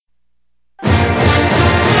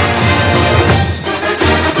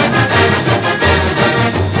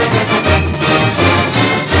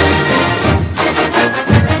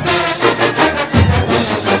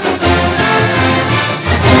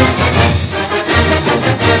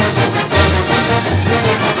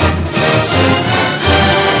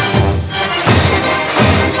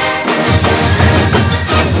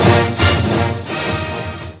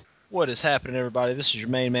is happening, everybody? This is your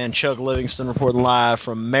main man, Chuck Livingston, reporting live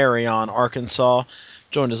from Marion, Arkansas.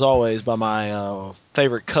 Joined as always by my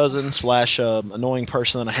favorite cousin slash annoying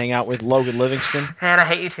person that I hang out with, Logan Livingston. And I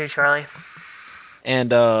hate you too, Charlie.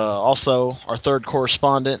 And also our third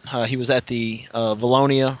correspondent. He was at the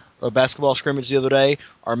Valonia basketball scrimmage the other day.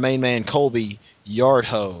 Our main man, Colby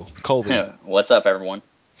Yardho. Colby. What's up, everyone?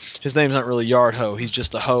 His name's not really Yardho. He's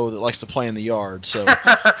just a hoe that likes to play in the yard. So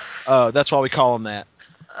that's why we call him that.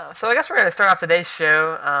 So I guess we're going to start off today's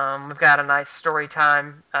show. We've got a nice story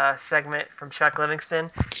time segment from Chuck Livingston.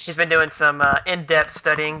 He's been doing some in-depth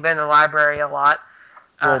studying, been in the library a lot.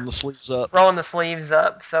 Rolling the sleeves up. Rolling the sleeves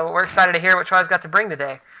up. So we're excited to hear what Charlie's got to bring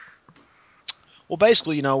today. Well,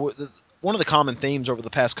 basically, one of the common themes over the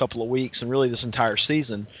past couple of weeks and really this entire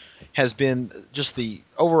season has been just the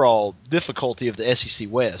overall difficulty of the SEC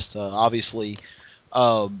West. Obviously,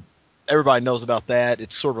 everybody knows about that.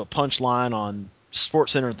 It's sort of a punchline on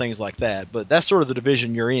SportsCenter and things like that. But that's sort of the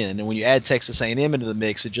division you're in, and when you add Texas A&M into the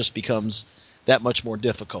mix, it just becomes that much more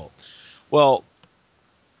difficult. Well,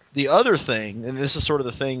 the other thing, and this is sort of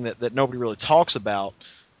the thing that nobody really talks about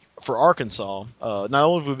for Arkansas, not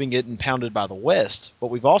only have we been getting pounded by the West, but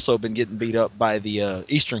we've also been getting beat up by the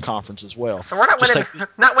Eastern Conference as well. So we're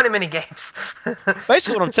not winning many games.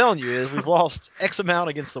 Basically, what I'm telling you is we've lost X amount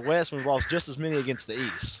against the West, and we've lost just as many against the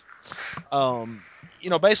East.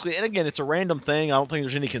 Basically, and again, it's a random thing. I don't think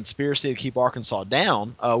there's any conspiracy to keep Arkansas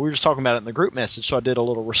down. We were just talking about it in the group message, so I did a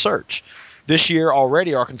little research. This year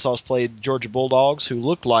already, Arkansas has played Georgia Bulldogs, who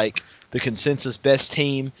looked like the consensus best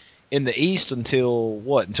team in the East until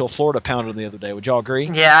Florida pounded them the other day. Would y'all agree?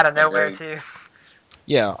 Yeah, out of nowhere, too.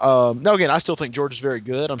 Yeah. No, again, I still think Georgia's very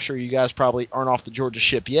good. I'm sure you guys probably aren't off the Georgia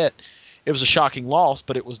ship yet. It was a shocking loss,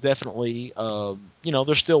 but it was definitely,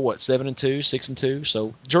 they're still, 7-2, 6-2,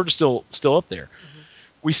 so Georgia's still up there. Mm-hmm.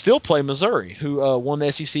 We still play Missouri, who won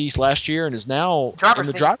the SEC East last year and is now in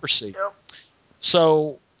the driver's seat. Yep.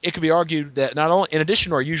 So it could be argued that not only, in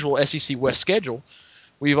addition to our usual SEC West schedule,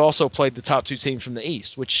 we've also played the top two teams from the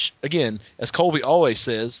East, which, again, as Colby always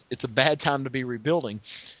says, it's a bad time to be rebuilding,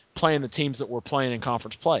 playing the teams that we're playing in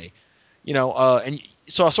conference play. And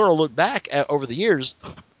so I sort of look back at over the years,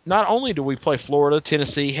 not only do we play Florida,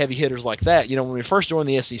 Tennessee, heavy hitters like that, when we first joined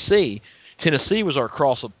the SEC, Tennessee was our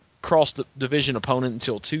cross-division opponent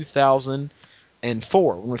until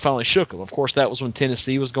 2004 when we finally shook them. Of course, that was when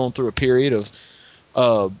Tennessee was going through a period of,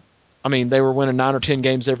 they were winning 9 or 10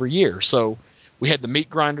 games every year. So we had the meat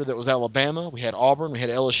grinder that was Alabama. We had Auburn. We had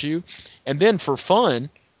LSU. And then for fun,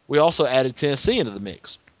 we also added Tennessee into the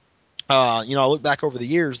mix. I look back over the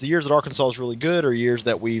years that Arkansas is really good are years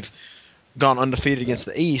that we've gone undefeated against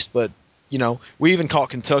the East. But, we even caught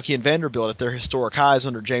Kentucky and Vanderbilt at their historic highs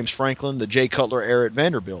under James Franklin, the Jay Cutler era at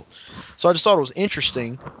Vanderbilt. So I just thought it was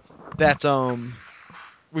interesting that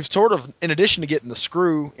we've sort of, in addition to getting the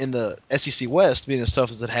screw in the SEC West being as tough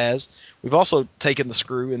as it has, we've also taken the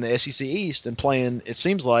screw in the SEC East and playing, it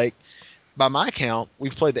seems like, by my count,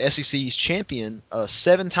 we've played the SEC East champion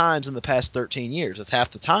 7 times in the past 13 years. That's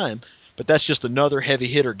half the time, but that's just another heavy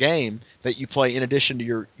hitter game that you play in addition to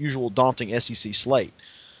your usual daunting SEC slate.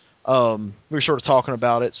 We were sort of talking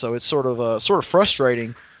about it, so it's sort of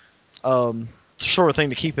frustrating, sort of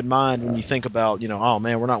thing to keep in mind when you think about, oh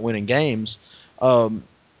man, we're not winning games.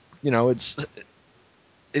 It's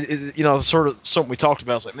sort of something we talked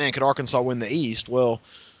about. It's like, man, could Arkansas win the East? Well,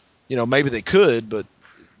 maybe they could, but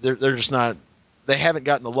they're just not. They haven't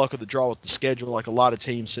gotten the luck of the draw with the schedule like a lot of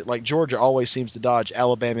teams. Like Georgia always seems to dodge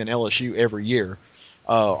Alabama and LSU every year.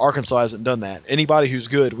 Arkansas hasn't done that. Anybody who's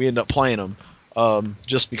good, we end up playing them.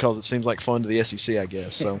 Just because it seems like fun to the SEC, I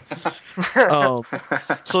guess. So,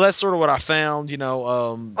 so that's sort of what I found.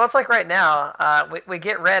 Well, it's like right now, we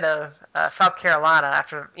get rid of South Carolina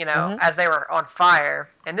after as they were on fire,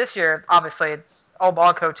 and this year, obviously, old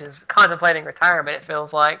ball coach is contemplating retirement. It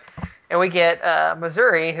feels like, and we get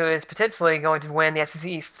Missouri, who is potentially going to win the SEC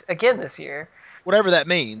East again this year. Whatever that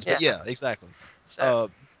means, but yeah, exactly. So.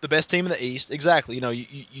 The best team in the East, exactly.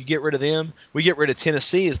 You get rid of them. We get rid of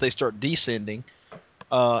Tennessee as they start descending,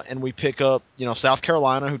 and we pick up, South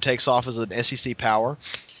Carolina, who takes off as an SEC power.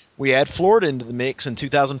 We add Florida into the mix in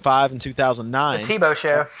 2005 and 2009. The Tebow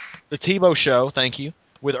Show. The Tebow Show, thank you,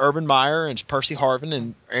 with Urban Meyer and Percy Harvin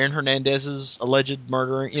and Aaron Hernandez's alleged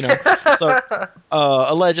murdering. So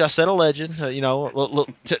alleged. I said alleged.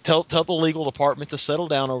 Tell the legal department to settle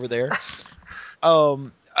down over there.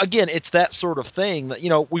 Again, it's that sort of thing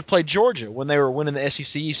that, we played Georgia when they were winning the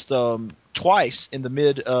SEC East twice in the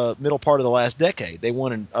middle part of the last decade. They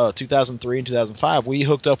won in 2003 and 2005. We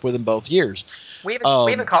hooked up with them both years. We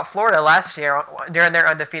even caught Florida last year during their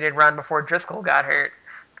undefeated run before Driscoll got hurt.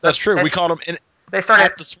 That's true. We caught them, They started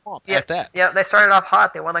at the Swamp yeah, at that. yeah. They started off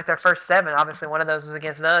hot. They won like their first 7. Obviously, one of those was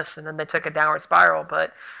against us, and then they took a downward spiral.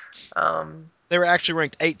 But They were actually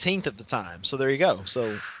ranked 18th at the time, so there you go.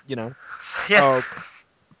 So yeah,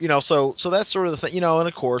 uh, so that's sort of the thing, and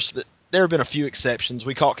of course there have been a few exceptions.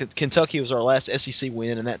 We caught Kentucky was our last SEC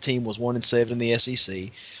win, and that team was 1-7 in the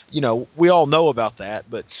SEC. We all know about that,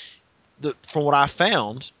 but from what I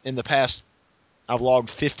found in the past, I've logged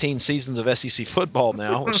 15 seasons of SEC football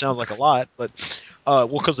now, which sounds like a lot, but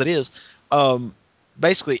because it is.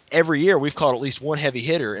 Basically, every year we've caught at least one heavy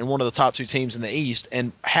hitter in one of the top 2 teams in the East,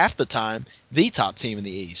 and half the time the top team in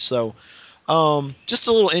the East. So, just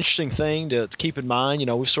a little interesting thing to keep in mind.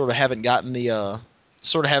 We sort of haven't gotten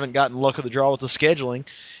luck of the draw with the scheduling,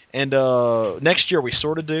 and next year we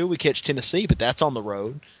sort of do. We catch Tennessee, but that's on the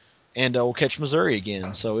road, and we'll catch Missouri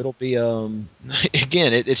again. So it'll be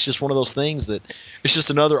again, it's just one of those things that it's just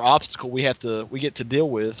another obstacle we get to deal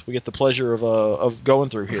with. We get the pleasure of going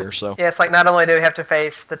through here. So yeah. It's like not only do we have to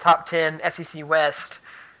face the top 10 SEC West,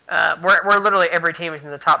 we're literally every team is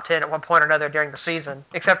in the top 10 at one point or another during the season,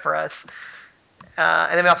 except for us.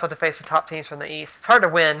 And then we also have to face the top teams from the East. It's hard to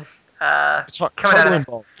win. it's Coming hard out to of win it.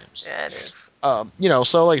 ball games. Yeah, it is.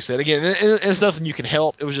 So like I said, again, it's nothing you can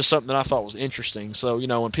help. It was just something that I thought was interesting. So,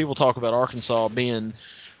 when people talk about Arkansas being,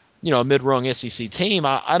 a mid-rung SEC team,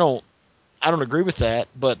 I don't agree with that.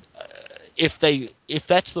 But if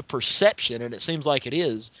that's the perception, and it seems like it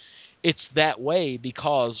is, it's that way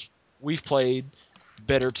because we've played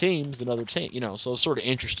better teams than other teams. So it's sort of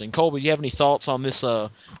interesting. Colby, you have any thoughts on this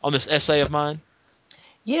essay of mine?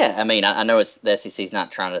 Yeah, I mean, I know it's the SEC's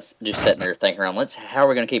not trying to just sitting there thinking around, how are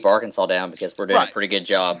we going to keep Arkansas down because we're doing a pretty good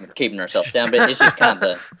job of keeping ourselves down. But it's just kind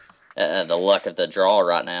of the luck of the draw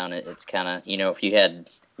right now, and it's kind of if you had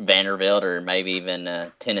Vanderbilt or maybe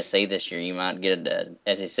even Tennessee this year, you might get an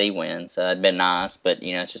SEC win. So it'd been nice, but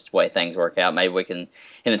it's just the way things work out. Maybe we can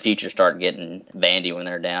in the future start getting Vandy when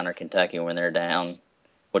they're down or Kentucky when they're down,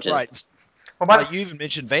 which is Right. Like you even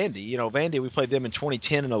mentioned Vandy. Vandy, we played them in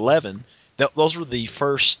 2010 and 11. Those were the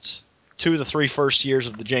first 2 of the 3 first years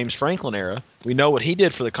of the James Franklin era. We know what he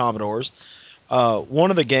did for the Commodores. One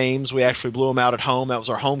of the games, we actually blew him out at home. That was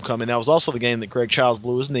our homecoming. That was also the game that Greg Childs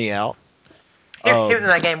blew his knee out. He was in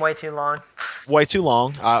that game way too long. Way too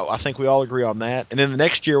long. I think we all agree on that. And then the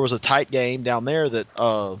next year was a tight game down there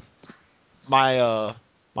that my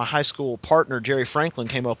high school partner Jerry Franklin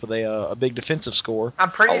came up with a big defensive score. I'm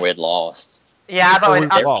pretty. we had lost. Yeah, I thought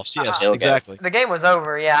we lost. Yes, exactly. The game was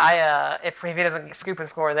over. Yeah, if he doesn't scoop and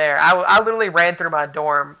score there, I literally ran through my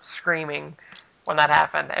dorm screaming when that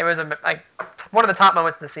happened. It was like one of the top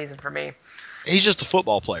moments of the season for me. He's just a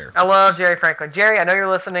football player. I love Jerry Franklin. Jerry, I know you're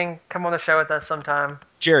listening. Come on the show with us sometime.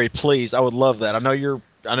 Jerry, please, I would love that. I know you're in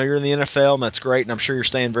the NFL, and that's great, and I'm sure you're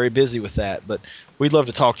staying very busy with that. But we'd love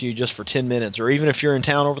to talk to you just for 10 minutes, or even if you're in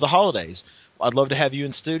town over the holidays. I'd love to have you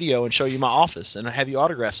in studio and show you my office and have you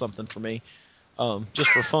autograph something for me,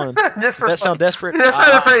 just for fun. Just for Does that fun. sound desperate? That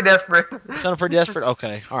sounded pretty desperate. Sounded pretty desperate.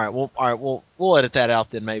 Okay, all right. We'll edit that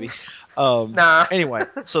out then maybe. Nah. Anyway,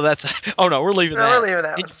 so that's. Oh no, we're leaving No, that. we're leaving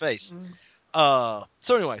that In one. your face.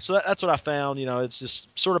 So anyway, that's what I found. It's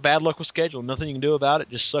just sort of bad luck with scheduling. Nothing you can do about it.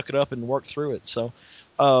 Just suck it up and work through it. So,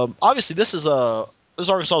 obviously this is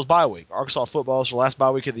Arkansas's bye week. Arkansas football is the last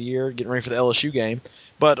bye week of the year, getting ready for the LSU game.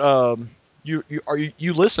 But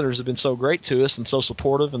you listeners have been so great to us and so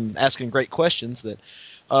supportive and asking great questions that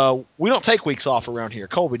we don't take weeks off around here.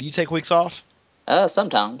 Colby, do you take weeks off?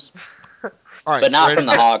 Sometimes. All right, but not from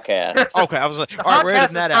the Hogcast. Okay, I was like, all right, we're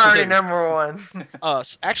editing that out. Priority number one.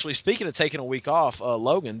 Actually, speaking of taking a week off,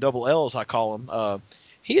 Logan, Double L as I call him,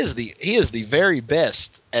 he is the very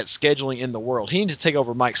best at scheduling in the world. He needs to take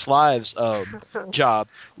over Mike Slive's job.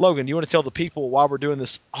 Logan, do you want to tell the people why we're doing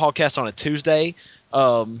this Hogcast on a Tuesday,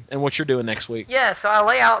 and what you're doing next week? Yeah, so I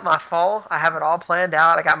lay out my fall. I have it all planned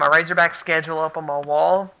out. I got my Razorback schedule up on my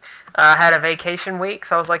wall. I had a vacation week,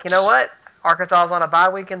 so I was like, you know what? Arkansas is on a bye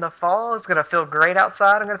week in the fall. It's going to feel great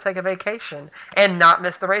outside. I'm going to take a vacation and not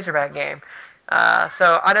miss the Razorback game.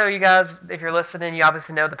 So I know you guys, if you're listening, you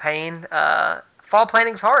obviously know the pain. Fall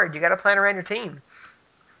planning's hard. You got to plan around your team.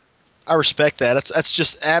 I respect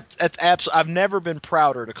that. I've never been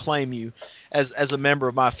prouder to claim you as a member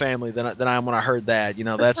of my family than I am when I heard that.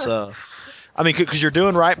 That's I mean, because you're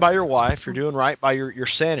doing right by your wife, you're doing right by your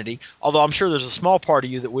sanity. Although I'm sure there's a small part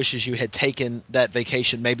of you that wishes you had taken that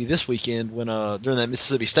vacation maybe this weekend when during that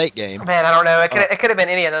Mississippi State game. Man, I don't know. It could have been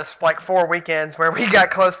any of those like 4 weekends where we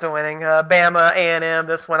got close to winning. Bama, A&M,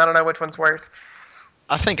 this one. I don't know which one's worse.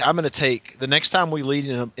 I think I'm going to take the next time we lead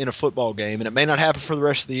in a football game, and it may not happen for the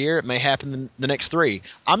rest of the year. It may happen in the next 3.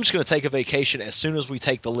 I'm just going to take a vacation as soon as we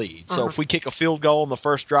take the lead. So if we kick a field goal on the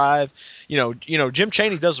first drive, Jim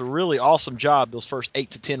Chaney does a really awesome job those first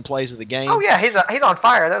 8 to 10 plays of the game. Oh yeah, he's on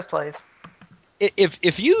fire those plays.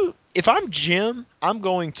 If I'm Jim, I'm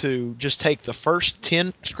going to just take the first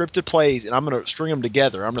 10 scripted plays and I'm going to string them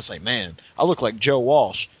together. I'm going to say, man, I look like Joe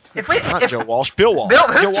Walsh. Joe Walsh, Bill Walsh. Joe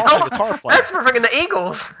Walsh, the guitar player. That's for freaking the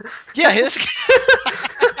Eagles. Yeah,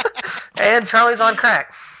 and Charlie's on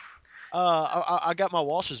crack. I got my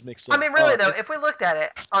Walshes mixed up. I mean, really though, if we looked at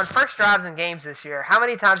it on first drives in games this year, how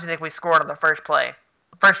many times do you think we scored on the first play?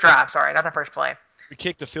 First drive, sorry, not the first play. We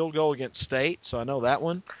kicked a field goal against State, so I know that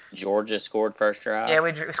one. Georgia scored first drive. Yeah,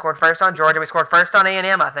 we scored first on Georgia. We scored first on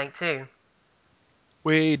A&M, I think, too.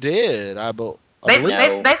 We did.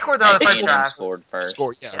 They scored on the first drive. Scored first.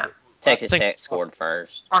 Yeah. Texas Tech scored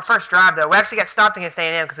first. Our first drive, though, we actually got stopped against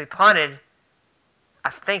A&M because we punted. I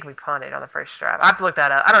think we punted on the first drive. I have to look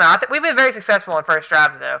that up. I don't know. We've been very successful on first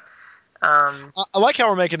drives, though. I like how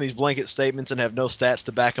we're making these blanket statements and have no stats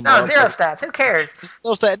to back them up. No, zero stats. Who cares?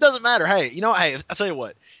 No stats. It doesn't matter. Hey, I tell you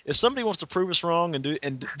what. If somebody wants to prove us wrong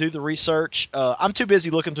and do the research, I'm too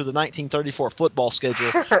busy looking through the 1934 football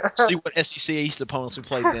schedule to see what SEC East opponents we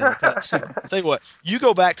played then. Okay? Tell you what, you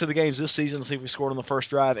go back to the games this season and see if we scored on the first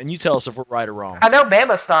drive, and you tell us if we're right or wrong. I know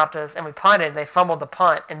Bama stopped us and we punted. They fumbled the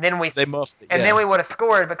punt, and then they muffed it. And then we would have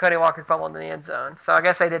scored, but Cody Walker fumbled in the end zone. So I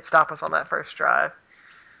guess they did stop us on that first drive.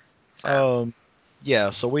 So.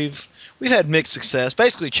 Yeah, so we've had mixed success.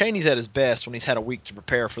 Basically, Chaney's at his best when he's had a week to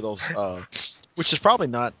prepare for those, which is probably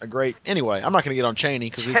not a great. Anyway, I'm not going to get on Chaney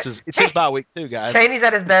because it's his bye week too, guys. Chaney's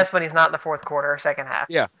at his best when he's not in the fourth quarter or second half.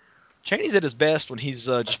 Yeah, Chaney's at his best when he's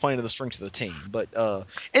just playing to the strength of the team. But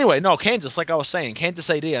anyway, no, Kansas, like I was saying, Kansas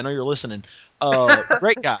AD. I know you're listening.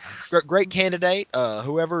 Great guy, great candidate. If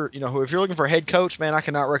you're looking for a head coach, man, I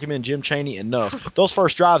cannot recommend Jim Chaney enough. Those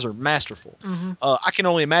first drives are masterful. Mm-hmm. I can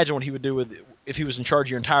only imagine what he would do if he was in charge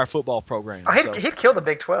of your entire football program. He'd kill the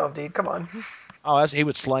Big 12, dude. Come on. Oh, he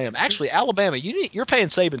would slay him. Actually, Alabama, you're paying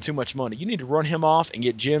Saban too much money. You need to run him off and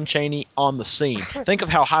get Jim Chaney on the scene. Think of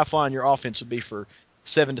how high flying your offense would be for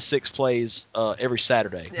 7 to 6 plays every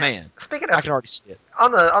Saturday. Yeah. Man, I can already see it.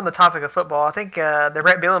 On the topic of football, I think the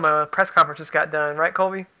Brett Bielema press conference just got done, right,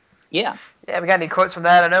 Colby? Yeah. Yeah, we got any quotes from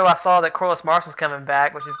that? I know I saw that Corliss Marshall's coming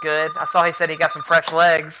back, which is good. I saw he said he got some fresh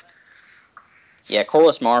legs. Yeah,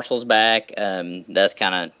 Corliss Marshall's back. That's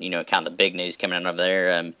kind of the big news coming out over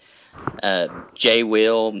there. Jay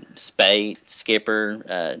Will, Spate,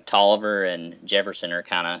 Skipper, Tolliver, and Jefferson are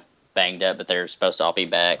kind of banged up, but they're supposed to all be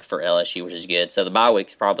back for LSU, which is good. So the bye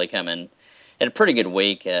week's probably coming at a pretty good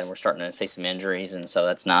week. We're starting to see some injuries, and so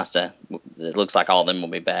that's nice. It looks like all of them will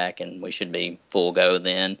be back, and we should be full go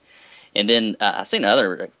then. And then I seen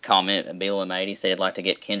another comment. Bielema made. He said he'd like to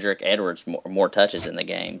get Kendrick Edwards more touches in the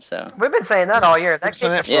game. So we've been saying that all year. We've been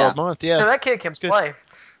saying that for a month. Yeah, that kid can play.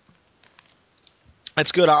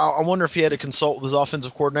 That's good. I wonder if he had to consult with his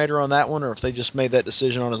offensive coordinator on that one, or if they just made that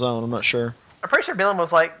decision on his own. I'm not sure. I'm pretty sure Bielema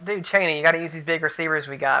was like, "Dude, Chaney, you got to use these big receivers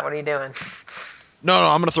we got. What are you doing?" No,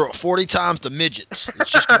 I'm going to throw it 40 times to midgets.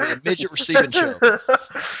 It's just going to be a midget receiving show.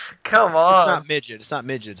 Come on. It's not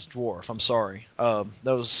midget. It's dwarf. I'm sorry. That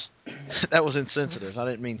was insensitive. I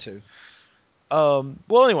didn't mean to.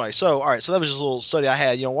 Well, anyway, all right. So that was just a little study I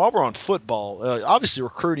had. While we're on football, obviously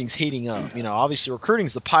recruiting's heating up. Obviously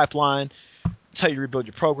recruiting's the pipeline. That's how you rebuild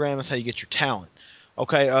your program. That's how you get your talent.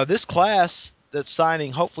 Okay, this class that's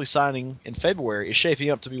hopefully signing in February, is shaping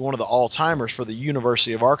up to be one of the all-timers for the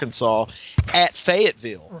University of Arkansas at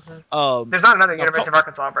Fayetteville. Mm-hmm. There's not another University of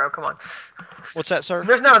Arkansas, bro. Come on. What's that, sir?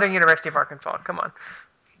 There's no other University of Arkansas. Come on.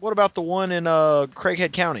 What about the one in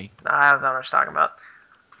Craighead County? I don't know what you're talking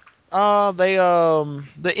about.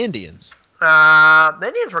 The Indians. The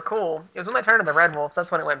Indians were cool. It was when they turned to the Red Wolves. That's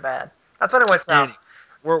when it went bad. That's when it went south.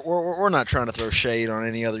 We're not trying to throw shade on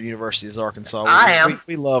any other universities of Arkansas. I am.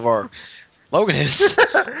 We love our Logan is.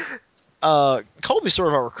 Colby's sort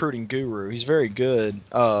of our recruiting guru. He's very good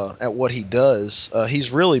at what he does.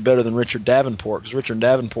 He's really better than Richard Davenport because Richard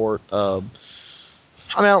Davenport. I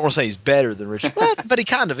don't want to say he's better than Richard, but he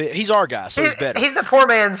kind of is. He's our guy, so he's better. He's the poor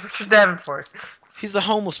man's Richard Davenport. He's the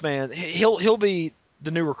homeless man. He'll be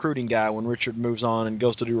the new recruiting guy when Richard moves on and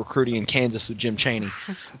goes to do recruiting in Kansas with Jim Chaney.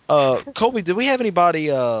 Colby, do we have anybody?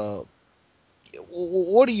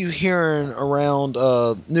 What are you hearing around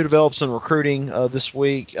new develops in recruiting this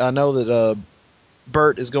week? I know that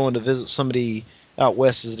Bert is going to visit somebody out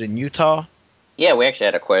west. Is it in Utah? Yeah, we actually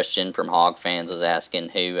had a question from Hog Fans was asking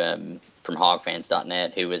who from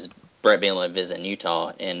hogfans.net who was Brett Bielema visiting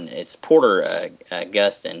Utah, and it's Porter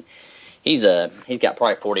Gustin. He's got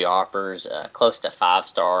probably 40 offers, close to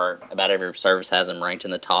 5-star. About every service has him ranked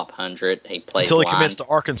in the top 100. He plays until he line. commits to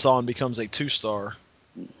Arkansas and becomes a 2-star.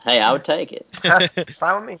 Hey, I would take it.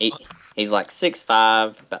 Fine with me. He's like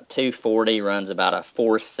 6'5", about 240, runs about a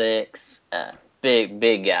 4.6.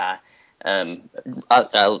 Big guy.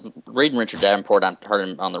 Reading Richard Davenport, I heard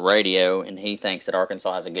him on the radio, and he thinks that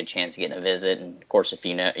Arkansas has a good chance of getting a visit. And of course, if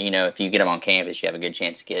you get him on campus, you have a good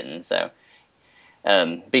chance of getting. So,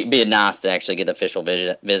 be nice to actually get an official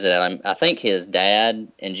visit at him. I think his dad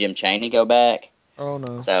and Jim Chaney go back. Oh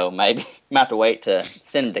no! So maybe we might have to wait to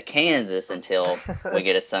send him to Kansas until we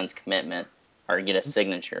get his son's commitment or get a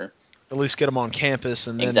signature. At least get him on campus,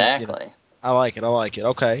 and then exactly. I like it.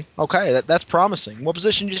 Okay. That's promising. What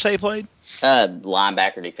position did you say he played?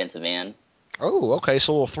 Linebacker, defensive end. Oh, okay.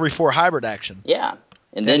 So a little 3-4 hybrid action. Yeah,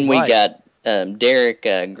 and then we got Derek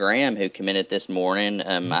Graham, who committed this morning.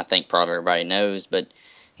 I think probably everybody knows, but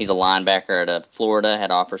he's a linebacker at Florida. Had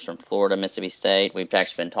offers from Florida, Mississippi State. We've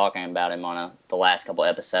actually been talking about him on the last couple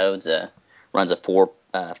episodes. Runs a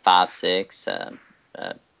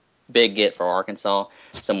 4.56. Big get for Arkansas.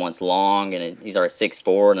 Someone's long, and he's already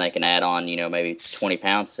 6'4", and they can add on, maybe 20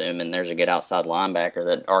 pounds to him, and there's a good outside linebacker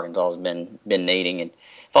that Arkansas has been needing. And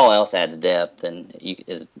if all else adds depth, and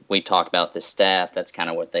as we talked about this staff, that's kind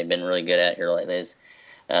of what they've been really good at here lately. Is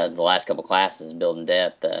the last couple classes building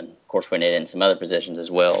depth. Of course, we need it in some other positions as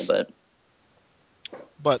well, but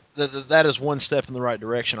that is one step in the right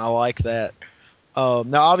direction. I like that.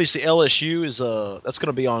 Now, obviously, LSU is that's going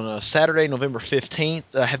to be on Saturday, November 15th.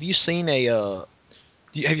 Have you seen have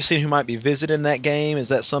you seen who might be visiting that game? Is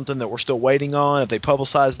that something that we're still waiting on? Have they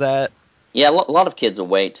publicized that? Yeah, a lot of kids will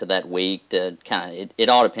wait to that week to kind of. It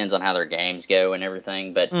all depends on how their games go and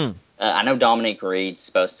everything. But I know Dominique Reed's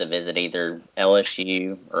supposed to visit either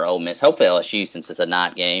LSU or Ole Miss. Hopefully LSU, since it's a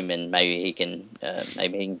night game, and maybe he can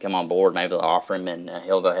come on board. Maybe they'll offer him, and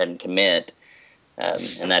he'll go ahead and commit.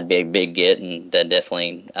 And that'd be a big get, and that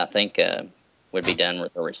definitely, I think, would be done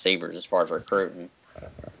with the receivers as far as recruiting.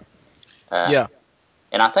 Yeah.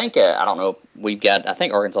 And I think, I don't know, I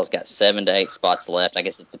think Arkansas's got 7 to 8 spots left. I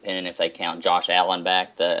guess it's depending if they count Josh Allen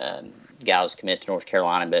back, the guy who was committed to North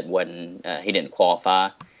Carolina, but he didn't qualify.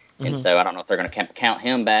 Mm-hmm. And so I don't know if they're going to count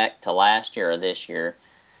him back to last year or this year.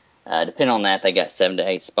 Depending on that, they got 7 to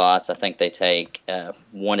 8 spots. I think they take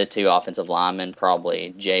 1 to 2 offensive linemen,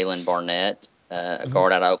 probably Jalen Barnett, a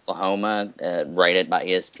guard out of Oklahoma, rated by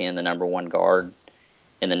ESPN the number 1 guard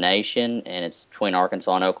in the nation, and it's between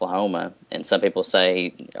Arkansas and Oklahoma. And some people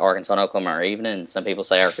say Arkansas and Oklahoma are even, and some people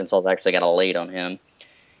say Arkansas's actually got a lead on him.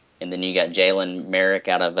 And then you got Jalen Merrick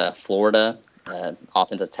out of Florida,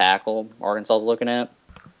 offensive tackle Arkansas's looking at,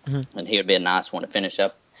 and he would be a nice one to finish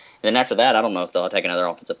up. And then after that, I don't know if they'll take another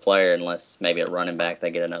offensive player unless maybe a running back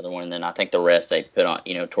they get another one. And then I think the rest they put on,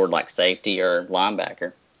 toward like safety or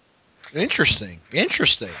linebacker. Interesting.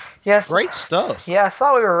 Yes. Great stuff. Yeah, I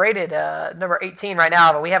saw we were rated number 18 right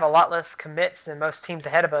now, but we have a lot less commits than most teams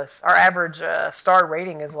ahead of us. Our average star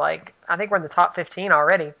rating is I think we're in the top 15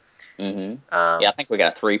 already. Mm-hmm. Yeah, I think we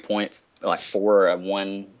got a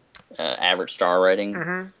 3.41 average star rating.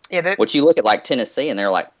 Mm-hmm. Yeah. Which you look at like Tennessee, and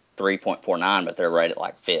they're like 3.49, but they're rated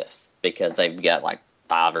like 5th because they've got like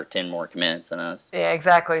 5 or 10 more commits than us. Yeah,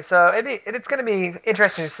 exactly. So it's going to be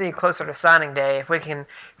interesting to see closer to signing day if we can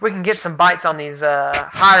get some bites on these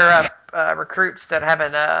higher up recruits that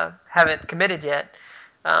haven't committed yet.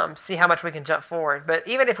 See how much we can jump forward. But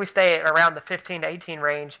even if we stay around the 15 to 18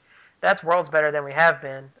 range, that's worlds better than we have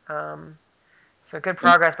been. So good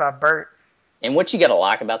progress by Burt. And what you got to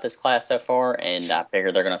like about this class so far, and I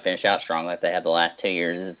figure they're going to finish out strong like they have the last 2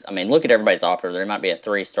 years, is, look at everybody's offer. There might be a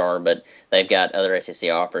 3-star, but they've got other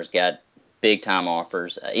SEC offers, got big-time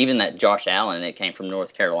offers. Even that Josh Allen, that came from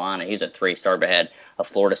North Carolina, he's a 3-star, but had a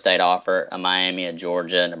Florida State offer, a Miami, a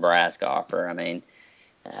Georgia, a Nebraska offer.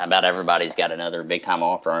 About everybody's got another big-time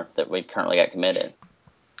offer that we've currently got committed.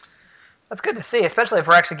 That's good to see, especially if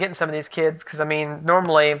we're actually getting some of these kids, because,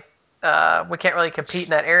 normally we can't really compete in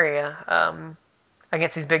that area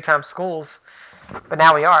against these big-time schools, but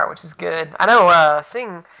now we are, which is good. I know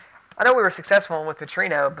we were successful with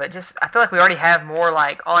Petrino, but I feel like we already have more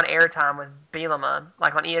on air time with Bielema,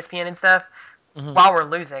 on ESPN and stuff, while we're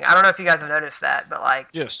losing. I don't know if you guys have noticed that, but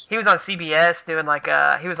yes, he was on CBS doing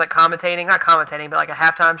he was commentating, not commentating, but a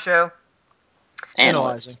halftime show.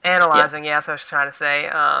 Analyzing, yeah, that's what I was trying to say.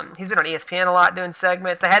 He's been on ESPN a lot doing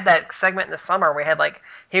segments. They had that segment in the summer where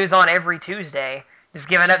he was on every Tuesday just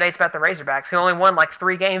giving updates about the Razorbacks, who only won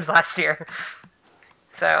 3 games last year.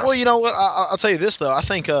 So. Well, you know what? I'll tell you this though. I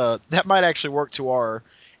think that might actually work to our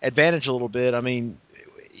advantage a little bit.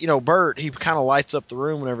 Bert, he kind of lights up the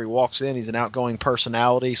room whenever he walks in. He's an outgoing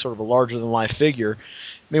personality, sort of a larger-than-life figure.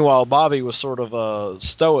 Meanwhile, Bobby was sort of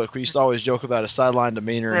stoic. We used to always joke about his sideline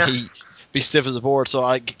demeanor, and he'd be stiff as a board.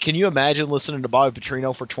 So, can you imagine listening to Bobby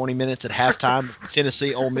Petrino for 20 minutes at halftime of the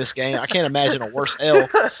Tennessee-Ole Miss game? I can't imagine a worse L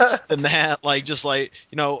than that.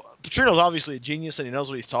 Petrino's obviously a genius, and he knows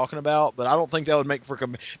what he's talking about, but I don't think that would make for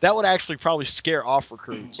that would actually probably scare off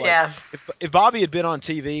recruits. If Bobby had been on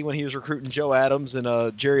TV when he was recruiting Joe Adams and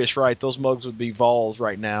Jarius Wright, those mugs would be Vols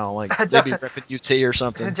right now. They'd be repping UT or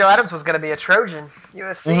something. Joe Adams was going to be a Trojan,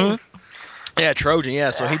 USC. Mm-hmm. Yeah, Trojan.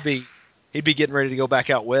 Yeah, so he'd be getting ready to go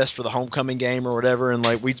back out west for the homecoming game or whatever, and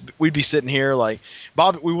we'd be sitting here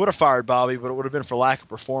Bobby. We would have fired Bobby, but it would have been for lack of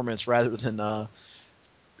performance rather than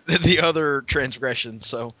the other transgressions.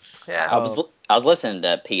 So yeah, I was listening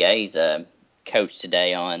to PA's coach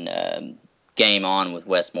today on Game On with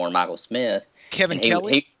Westmore and Michael Smith. Kevin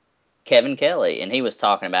Kelly, and he was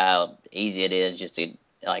talking about how easy it is just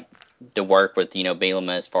to work with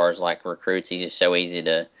Bielema as far as recruits. He's just so easy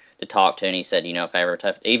to talk to, and he said if ever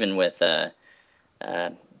tough, even with I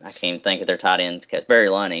can't even think of their tight ends, Barry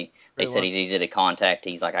Lunny. They said he's easy to contact.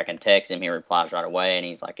 He's like, I can text him, he replies right away, and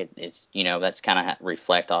he's like, it's that's kind of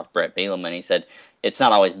reflect off Brett Bielema. And he said it's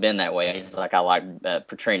not always been that way. He's like, I like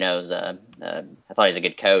Petrino's. I thought he's a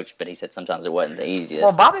good coach, but he said sometimes it wasn't the easiest.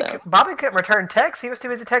 Well, Bobby couldn't return texts. He was too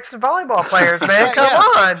busy texting volleyball players, man. Come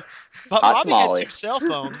on. But Bobby had 2 cell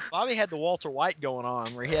phones. Bobby had the Walter White going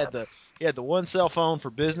on, where he had the one cell phone for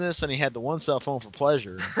business and he had the one cell phone for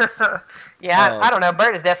pleasure. I don't know.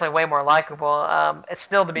 Bert is definitely way more likable. It's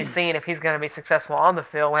still to be seen if he's going to be successful on the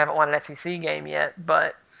field. We haven't won an SEC game yet,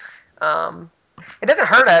 but it doesn't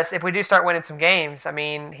hurt us if we do start winning some games. I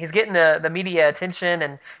mean, he's getting the media attention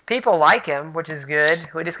and people like him, which is good.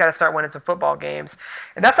 We just got to start winning some football games.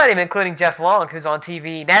 And that's not even including Jeff Long, who's on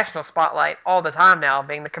TV, national spotlight all the time now,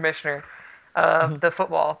 being the commissioner of the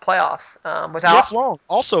football playoffs. Jeff Long,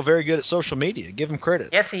 also very good at social media. Give him credit.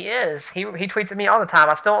 Yes, he is. He tweets at me all the time.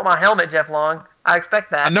 I still want my helmet, Jeff Long. I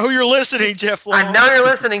expect that. I know you're listening, Jeff Long. I know you're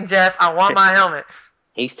listening, Jeff. I want my helmet.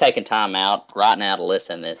 He's taking time out right now to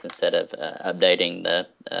listen to this instead of updating the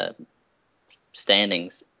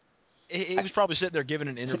standings. He was probably sitting there giving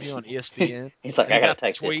an interview on ESPN. He's like, I got to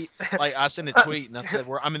take tweet. this. I sent a tweet and I said,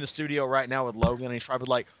 I'm in the studio right now with Logan. And he's probably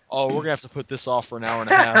like, oh, we're going to have to put this off for an hour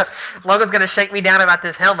and a half. Logan's going to shake me down about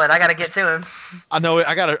this helmet. I got to get to him. I know.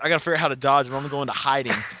 I got to figure out how to dodge him. I'm going to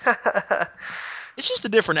hiding. It's just a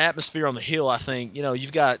different atmosphere on the Hill, I think.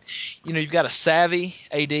 You've got a savvy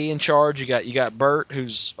AD in charge. You got Bert,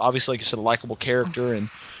 who's obviously, like I said, a likable character, and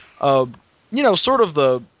sort of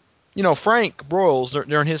the Frank Broyles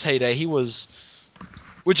during his heyday, he was,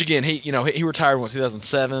 which again he retired in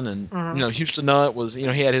 2007, and Houston Nutt was he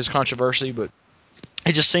had his controversy, but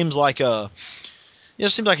it just seems like a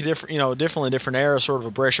different definitely a different era, sort of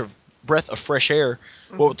a breath of fresh air,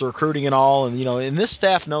 with the recruiting and all, and this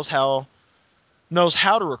staff knows how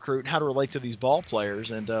to recruit and how to relate to these ball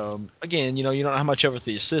players. And again, you don't know how much of it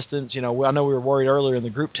the assistants. I know we were worried earlier in the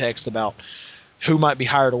group text about who might be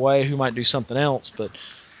hired away, who might do something else. But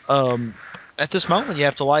at this moment, you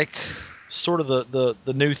have to like sort of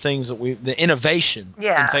the new things the innovation.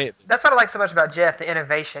 Yeah, that's what I like so much about Jeff, the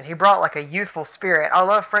innovation. He brought like a youthful spirit. I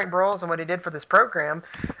love Frank Broyles and what he did for this program,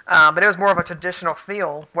 but it was more of a traditional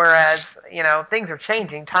feel. Whereas things are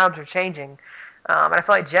changing, times are changing. And I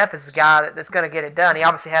feel like Jeff is the guy that's going to get it done. He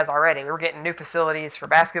obviously has already. We're getting new facilities for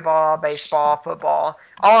basketball, baseball, football,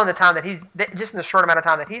 all in the time just in the short amount of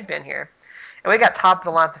time that he's been here. And we got top of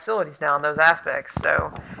the line facilities now in those aspects.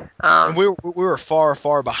 So, and we were far,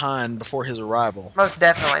 far behind before his arrival. Most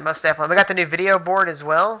definitely. We got the new video board as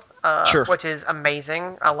well, sure. which is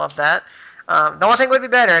amazing. I love that. The only thing would be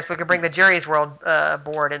better is if we could bring the Jerry's World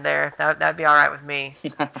board in there. That'd be all right with me.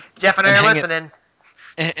 Jeff, I know you're listening.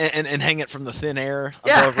 And hang it from the thin air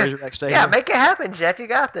above Razorback Stadium. Yeah, make it happen, Jeff. You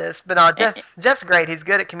got this. But no, Jeff's great. He's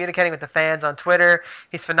good at communicating with the fans on Twitter.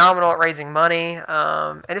 He's phenomenal at raising money.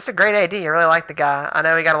 And it's a great AD. I really like the guy. I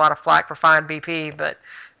know he got a lot of flack for firing BP, but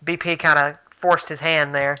BP kind of forced his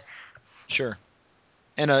hand there. Sure.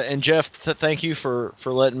 And Jeff, thank you for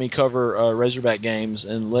letting me cover Razorback games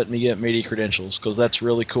and letting me get media credentials, because that's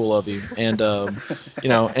really cool of you. And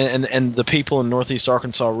and the people in Northeast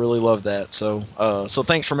Arkansas really love that. So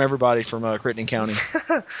thanks from everybody from Crittenden County.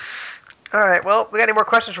 All right. Well, we got any more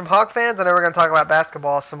questions from Hog fans? I know we're going to talk about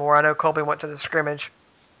basketball some more. I know Colby went to the scrimmage.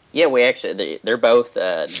 Yeah, they're both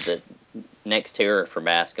the next tier for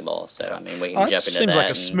basketball. So I mean, we can jump into that. Seems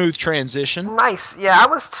like a smooth transition. Nice. Yeah, I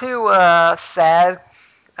was too sad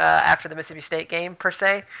after the Mississippi State game, per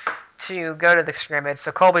se, to go to the scrimmage,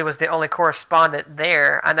 so Colby was the only correspondent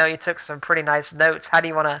there. I know you took some pretty nice notes. How do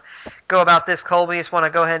you want to go about this, Colby? You just want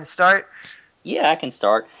to go ahead and start? Yeah, I can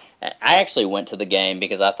start. I actually went to the game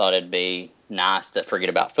because I thought it'd be nice to forget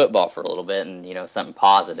about football for a little bit and, something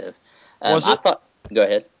positive. Was I it? thought, go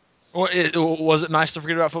ahead. Was it nice to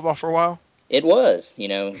forget about football for a while? It was,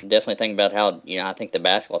 definitely think about how, I think the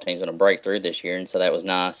basketball team's going to break through this year, and so that was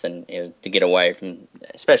nice, and to get away from,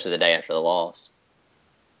 especially the day after the loss.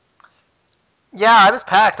 Yeah, I was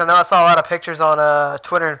packed. I know I saw a lot of pictures on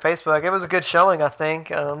Twitter and Facebook. It was a good showing, I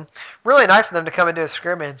think. Really nice of them to come and do a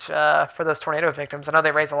scrimmage for those tornado victims. I know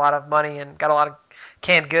they raised a lot of money and got a lot of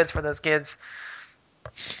canned goods for those kids.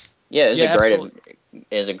 Yeah, Yeah, absolutely.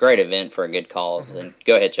 It was a great event for a good cause. Mm-hmm. And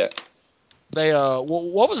go ahead, Chuck.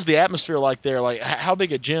 What was the atmosphere like there? Like, how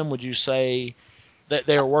big a gym would you say that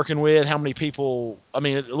they were working with? How many people? I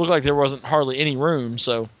mean, it looked like there wasn't hardly any room.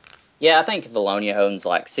 So. Yeah, I think Vilonia owns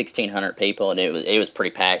like 1,600 people, and it was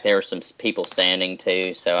pretty packed. There were some people standing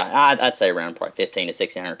too, so I'd say around probably 1,500 to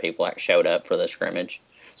 1,600 people showed up for the scrimmage.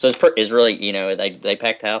 So it's really they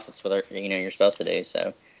packed house. That's what you're supposed to do.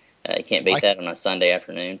 So you can't beat that on a Sunday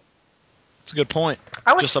afternoon. That's a good point.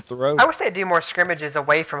 Just up the road. I wish they'd do more scrimmages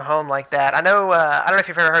away from home like that. I know. I don't know if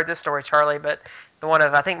you've ever heard this story, Charlie, but the one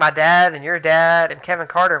of I think my dad and your dad and Kevin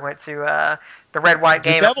Carter went to the red white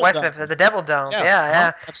game at West Memphis, the Devil Dome.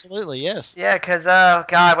 Yeah. Absolutely, yes. Yeah, because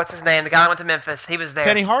God, what's his name? The guy that went to Memphis, he was there.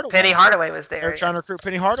 Penny Hardaway. Penny Hardaway was there. They were trying to recruit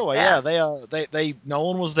Penny Hardaway. Yeah, they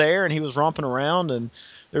Nolan was there and he was romping around, and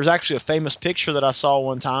there's actually a famous picture that I saw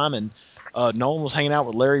one time, and Nolan was hanging out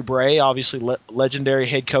with Larry Bray, obviously legendary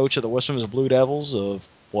head coach of the West Memphis Blue Devils, of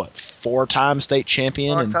 4-time state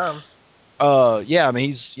champion. Long time. Yeah, I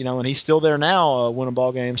mean and he's still there now, winning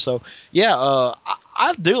ball games. So yeah,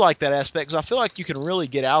 I do like that aspect because I feel like you can really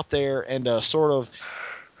get out there and sort of,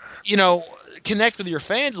 connect with your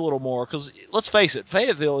fans a little more. Because let's face it,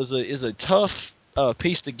 Fayetteville is a tough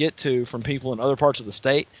piece to get to from people in other parts of the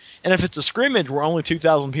state. And if it's a scrimmage where only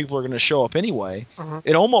 2,000 people are going to show up anyway,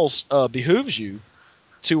 it almost behooves you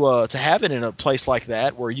to have it in a place like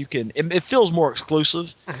that where you can. It feels more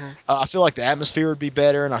exclusive. I feel like the atmosphere would be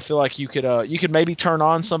better, and I feel like you could maybe turn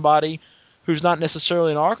on somebody who's not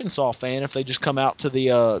necessarily an Arkansas fan if they just come out to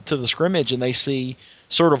the scrimmage and they see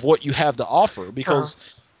sort of what you have to offer. Because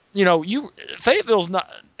Fayetteville's not.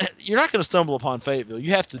 You're not going to stumble upon Fayetteville.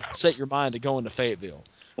 You have to set your mind to go into Fayetteville.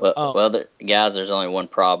 Guys, there's only one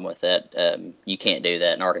problem with that. You can't do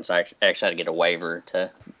that in Arkansas. Actually, had to get a waiver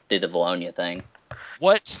to do the Vilonia thing.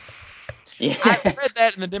 What? Yeah. I read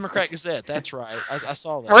that in the Democrat Gazette. That's right. I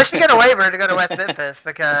saw that. Well, we should get a waiver to go to West Memphis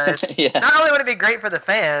because not only would it be great for the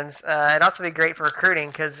fans, it'd also be great for recruiting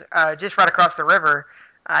because just right across the river,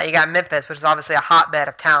 you got Memphis, which is obviously a hotbed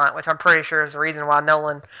of talent, which I'm pretty sure is the reason why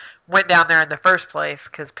Nolan went down there in the first place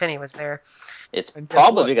because Penny was there. It's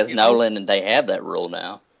probably because Nolan and they have that rule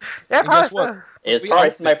now. Yeah, probably guess what? so. It's probably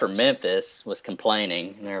somebody from Memphis was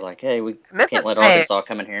complaining, and they're like, "Hey, we can't let Arkansas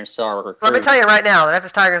come in here and start recruits." Let me tell you right now, the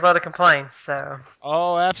Memphis Tigers love to complain. So.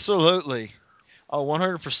 Oh, absolutely. Oh,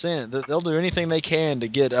 100%. They'll do anything they can to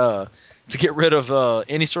get rid of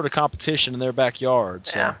any sort of competition in their backyard.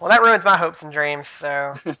 So. Yeah. Well, that ruins my hopes and dreams.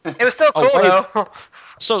 So it was still cool though.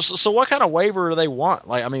 So what kind of waiver do they want?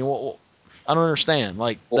 Like, I mean, I don't understand.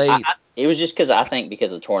 Like it was just because I think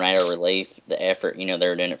because of tornado relief, the effort, they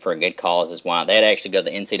were doing it for a good cause is why they'd actually go to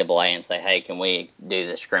the NCAA and say, "Hey, can we do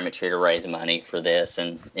this scrimmage here to raise money for this?"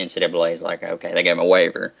 And NCAA is like, "Okay," they gave them a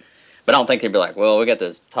waiver. But I don't think they'd be like, "Well, we got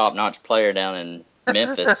this top-notch player down in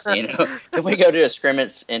Memphis, can we go do a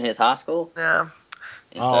scrimmage in his high school?" Yeah.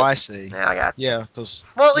 I see. Yeah, I got you. Yeah,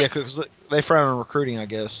 because they frown on recruiting, I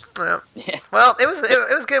guess. Yeah. Well, it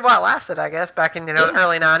was good while it lasted, I guess, back in the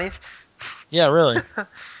early '90s. Yeah, really.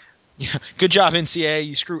 Yeah, good job, NCAA.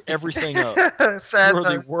 You screw everything up. You're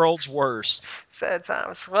the world's worst. Sad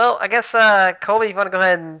times. Well, I guess Colby, you want to go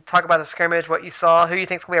ahead and talk about the scrimmage, what you saw, who you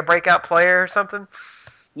think's gonna be a breakout player or something?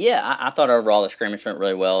 Yeah, I thought overall the scrimmage went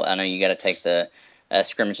really well. I know you got to take the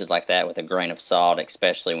scrimmages like that with a grain of salt,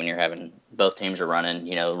 especially when you're having both teams are running,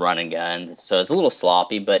 running guns. So it's a little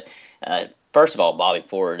sloppy, but first of all, Bobby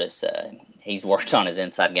Ford he's worked on his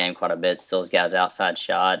inside game quite a bit. Still, his guy's outside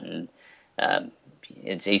shot, and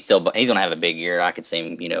he's gonna have a big year. I could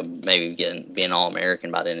see him, maybe being All American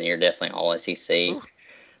by the end of the year, definitely All SEC.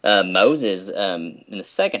 Moses in the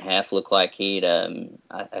second half looked like he'd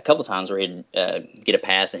a couple times where he'd get a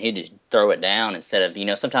pass and he'd just throw it down instead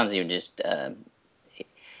of sometimes he would just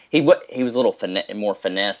he was a little more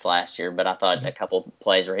finesse last year, but I thought a couple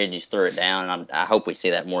plays where he just threw it down, and I hope we see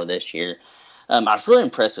that more this year. I was really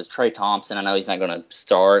impressed with Trey Thompson. I know he's not going to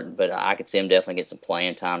start, but I could see him definitely get some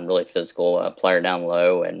playing time. Really physical player down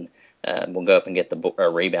low, and will go up and get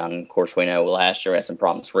the rebound. And of course, we know last year we had some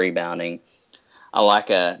problems rebounding. I like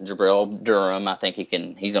Jabril Durham. I think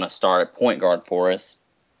he's going to start at point guard for us.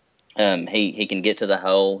 He can get to the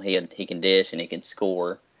hole. He can dish and he can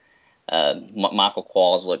score. Michael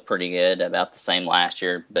Qualls looked pretty good, about the same last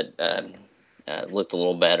year, but looked a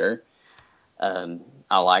little better.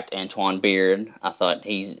 I liked Antoine Beard. I thought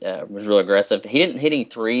he was real aggressive. He didn't hit any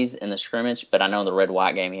threes in the scrimmage, but I know in the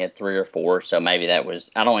red-white game he had 3 or 4, so maybe that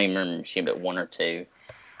was – I don't even remember him but 1 or 2.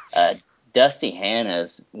 Dusty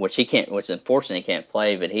Hannas, which unfortunately he can't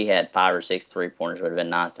play, but he had 5 or 6 3-pointers. Would have been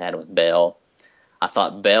nice to have with Bell. I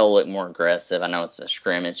thought Bell looked more aggressive. I know it's a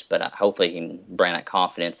scrimmage, but hopefully he can bring that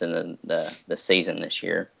confidence in the season this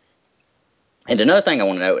year. And another thing I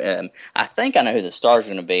want to know, I think I know who the stars are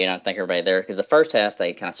going to be, and I think everybody there, because the first half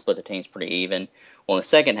they kind of split the teams pretty even. Well, in the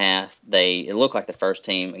second half, it looked like the first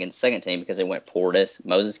team against the second team because they went Portis,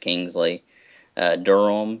 Moses Kingsley,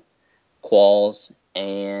 Durham, Qualls,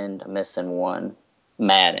 and I'm missing one,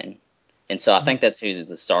 Madden. And so I think that's who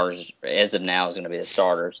the starters, as of now, is going to be the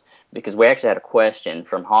starters. Because we actually had a question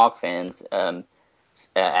from Hawk fans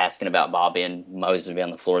asking about Bobby and Moses being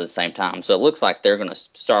on the floor at the same time. So it looks like they're going to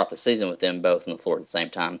start off the season with them both on the floor at the same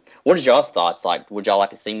time. What is y'all's thoughts? Like, would y'all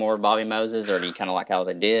like to see more of Bobby Moses, or do you kind of like how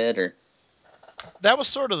they did? Or That was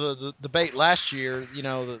sort of the debate last year.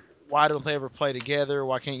 Why don't they ever play together?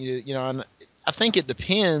 Why can't you? And I think it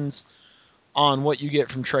depends on what you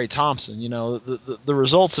get from Trey Thompson. The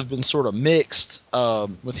results have been sort of mixed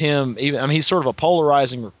with him. He's sort of a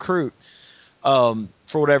polarizing recruit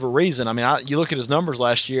for whatever reason. You look at his numbers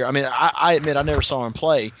last year. I admit I never saw him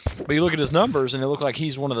play, but you look at his numbers and it looked like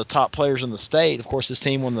he's one of the top players in the state. Of course, his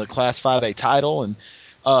team won the Class 5A title, and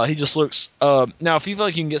he just looks. Now, if you feel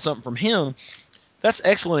like you can get something from him, that's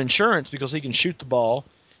excellent insurance because he can shoot the ball,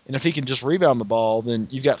 and if he can just rebound the ball, then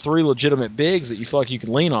you've got 3 legitimate bigs that you feel like you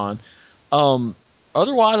can lean on.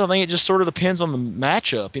 Otherwise, I think it just sort of depends on the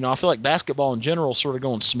matchup. I feel like basketball in general is sort of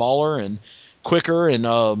going smaller and quicker and,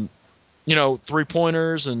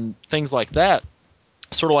 3-pointers and things like that.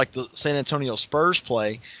 Sort of like the San Antonio Spurs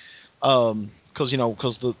play because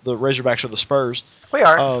the Razorbacks are the Spurs. We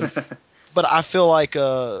are. But I feel like,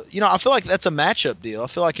 I feel like that's a matchup deal. I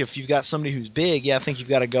feel like if you've got somebody who's big, I think you've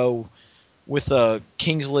got to go with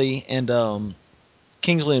Kingsley and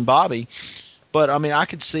Bobby. But, I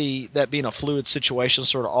could see that being a fluid situation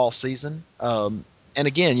sort of all season. And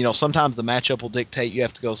again, sometimes the matchup will dictate you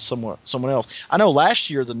have to go someone else. I know last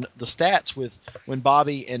year the stats with when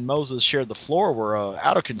Bobby and Moses shared the floor were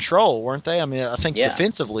out of control, weren't they? I think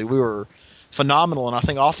defensively we were phenomenal, and I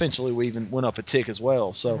think offensively we even went up a tick as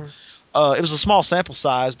well. So it was a small sample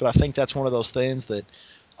size, but I think that's one of those things that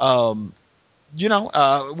wouldn't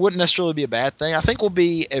necessarily be a bad thing. I think we'll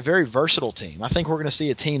be a very versatile team. I think we're going to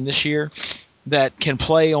see a team this year that can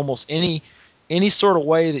play almost any sort of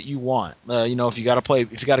way that you want. If you got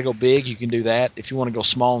to go big, you can do that. If you want to go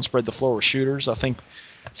small and spread the floor with shooters,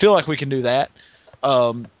 feel like we can do that.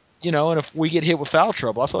 And if we get hit with foul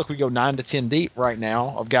trouble, I feel like we go 9 to 10 deep right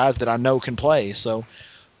now of guys that I know can play. So,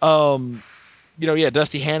 Dusty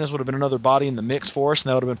Hannas would have been another body in the mix for us,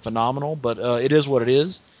 and that would have been phenomenal. But it is what it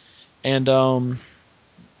is. And I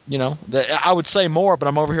would say more, but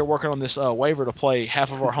I'm over here working on this waiver to play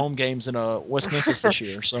half of our home games in West Memphis this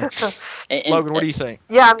year. So, Logan, what do you think?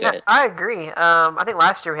 Yeah, I agree. I think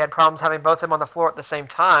last year we had problems having both of them on the floor at the same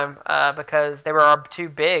time because they were our 2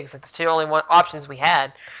 bigs, like the only options we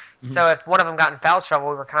had. Mm-hmm. So if one of them got in foul trouble,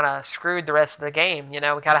 we were kind of screwed the rest of the game. We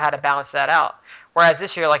kind of had to balance that out. Whereas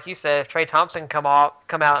this year, like you said, if Trey Thompson come out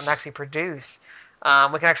and actually produce,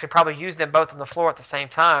 we can actually probably use them both on the floor at the same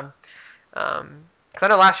time. Because I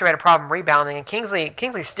know last year we had a problem rebounding, and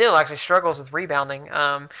Kingsley still actually struggles with rebounding.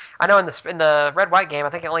 I know in the red-white game,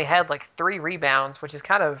 I think he only had like 3 rebounds, which is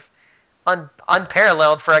kind of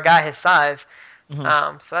unparalleled for a guy his size.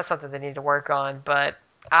 Mm-hmm. So that's something they need to work on. But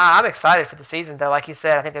I'm excited for the season, though. Like you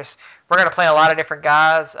said, I think we're going to play a lot of different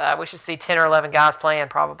guys. We should see 10 or 11 guys playing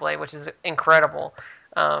probably, which is incredible.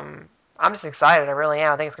 I'm just excited. I really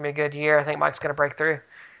am. I think it's going to be a good year. I think Mike's going to break through.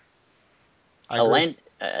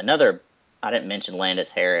 I didn't mention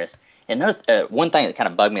Landis Harris. And one thing that kind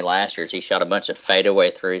of bugged me last year is he shot a bunch of fadeaway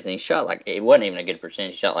threes, and he shot it wasn't even a good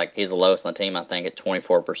percentage. He shot he was the lowest on the team, I think, at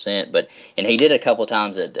 24%. And he did it a couple of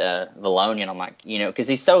times at Valonia, and I'm like, because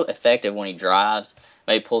he's so effective when he drives,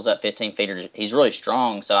 maybe pulls up 15 feet. He's really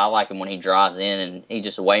strong, so I like him when he drives in, and he's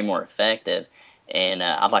just way more effective. And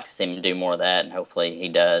I'd like to see him do more of that, and hopefully he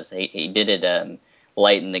does. He did it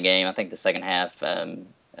late in the game. I think the second half.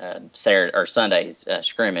 Saturday or Sunday's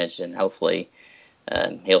scrimmage, and hopefully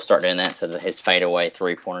he'll start doing that. So that his fadeaway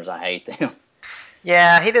 3-pointers, I hate them.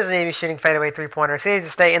 Yeah, he doesn't need to be shooting fadeaway 3-pointers. He needs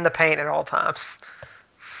to stay in the paint at all times.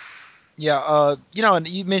 Yeah, and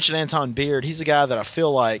you mentioned Anton Beard. He's a guy that I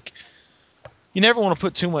feel like you never want to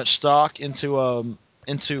put too much stock into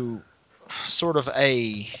sort of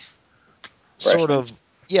a Freshman.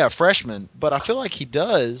 freshman, but I feel like he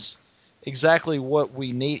does exactly what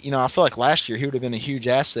we need. I feel like last year he would have been a huge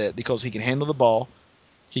asset because he can handle the ball,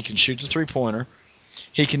 he can shoot the 3-pointer,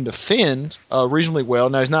 he can defend reasonably well.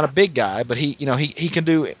 Now he's not a big guy, but he can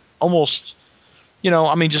do almost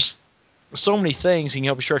just so many things. He can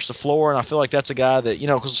help you stretch the floor, and I feel like that's a guy that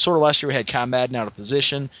because sort of last year we had Kai Madden out of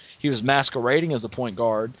position. He was masquerading as a point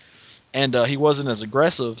guard, and he wasn't as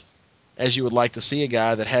aggressive as you would like to see a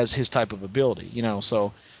guy that has his type of ability.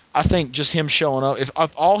 So I think just him showing up, if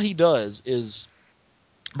all he does is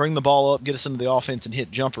bring the ball up, get us into the offense, and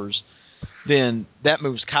hit jumpers, then that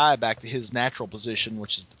moves Kai back to his natural position,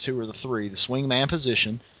 which is the 2 or the 3, the swing man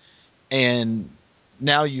position, and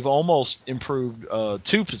now you've almost improved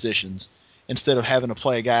 2 positions instead of having to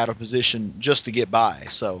play a guy out of position just to get by.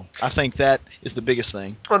 So I think that is the biggest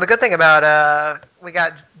thing. Well, the good thing about we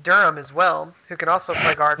got Durham as well, who can also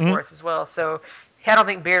play guard Mm-hmm. for us as well. So I don't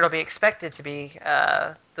think Beard will be expected to be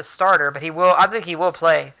the starter, but he will. I think he will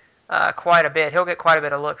play quite a bit. He'll get quite a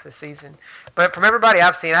bit of looks this season. But from everybody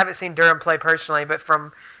I've seen, I haven't seen Durham play personally, but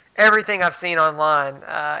from everything I've seen online,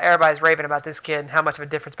 everybody's raving about this kid and how much of a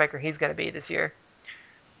difference maker he's going to be this year.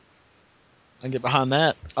 I can get behind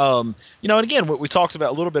that. And again, we talked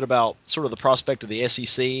about a little bit about sort of the prospect of the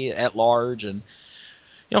SEC at large, and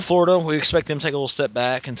Florida, we expect them to take a little step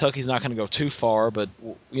back. Kentucky's not going to go too far, but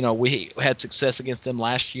we had success against them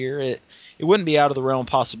last year. It wouldn't be out of the realm of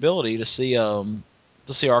possibility to see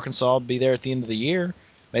Arkansas be there at the end of the year,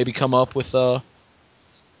 maybe come up with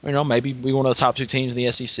maybe be one of the top 2 teams in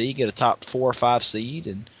the SEC, get a top 4 or 5 seed,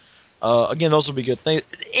 and again, those will be good things.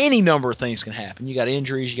 Any number of things can happen. You got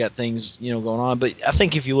injuries, you got things going on. But I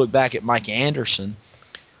think if you look back at Mike Anderson,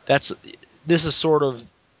 this is sort of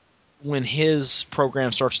when his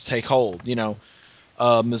program starts to take hold.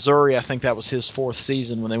 Missouri, I think that was his 4th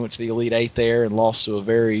season when they went to the Elite 8 there and lost to a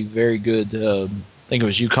very, very good, I think it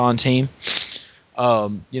was UConn team.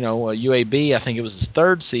 UAB, I think it was his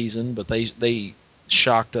 3rd season, but they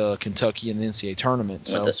shocked Kentucky in the NCAA tournament.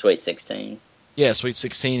 With the Sweet 16. Yeah, Sweet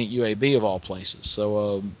 16 at UAB of all places.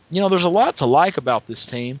 So, there's a lot to like about this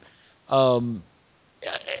team. And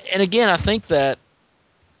again, I think that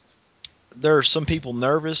there are some people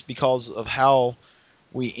nervous because of how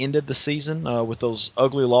we ended the season with those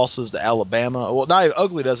ugly losses to Alabama. Well, not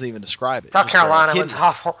ugly doesn't even describe it. South Carolina was hideous.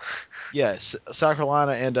 awful. Yes, South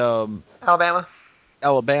Carolina and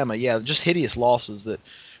Alabama. Yeah, just hideous losses that,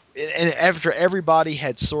 and after everybody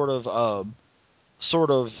had sort of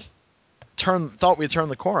thought we'd turn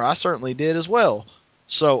the corner. I certainly did as well.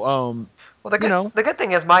 So, well, the good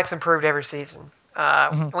thing is Mike's improved every season.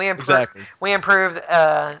 Exactly. We improved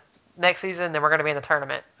next season, then we're going to be in the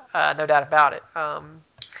tournament, no doubt about it. And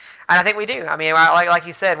I think we do. I mean, like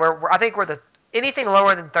you said, I think we're anything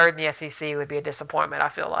lower than 3rd in the SEC would be a disappointment. I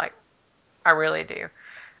feel like I really do.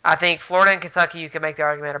 I think Florida and Kentucky, you can make the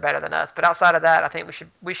argument, are better than us. But outside of that, I think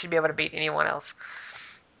we should be able to beat anyone else.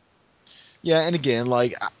 Yeah, and again,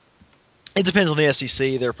 it depends on the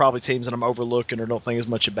SEC. There are probably teams that I'm overlooking or don't think as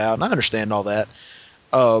much about, and I understand all that.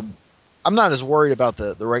 I'm not as worried about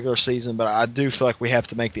the regular season, but I do feel like we have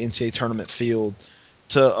to make the NCAA tournament field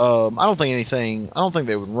to I don't think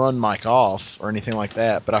they would run Mike off or anything like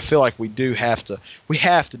that, but I feel like we have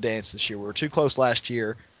to dance this year. We were too close last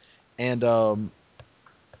year, and I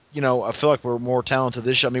feel like we're more talented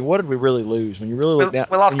this year. I mean, what did we really lose? When you really look down,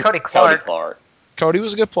 we lost Cody Clark. Cody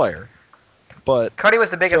was a good player, but Cody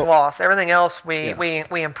was the biggest loss. Everything else we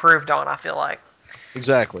improved on, I feel like.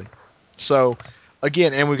 Exactly. So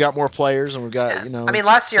again, and we've got more players, and we've got I mean,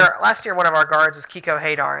 last year one of our guards was Kiko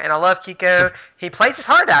Hadar, and I love Kiko. He plays his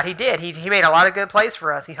heart out. He did. He made a lot of good plays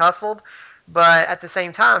for us. He hustled, but at the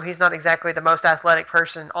same time, he's not exactly the most athletic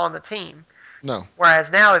person on the team. No.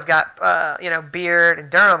 Whereas now we've got Beard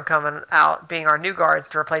and Durham coming out being our new guards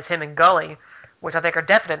to replace him and Gully, which I think are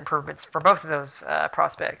definite improvements for both of those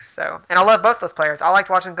prospects. So, and I love both those players. I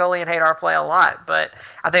liked watching Gully and Hadar play a lot, but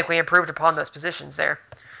I think we improved upon those positions there.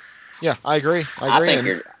 Yeah, I agree. I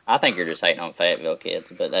think you're just hating on Fayetteville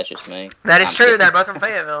kids, but that's just me. That is true. They're both from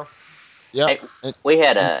Fayetteville. Yeah. Hey, we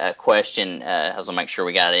had a question. I was gonna make sure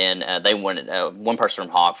we got it in. They wanted one person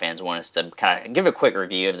from Hawk fans wanted us to kind of give a quick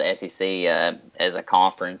review of the SEC as a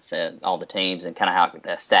conference, all the teams, and kind of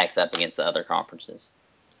how it stacks up against the other conferences.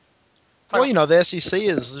 Well, the SEC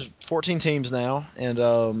is 14 teams now, and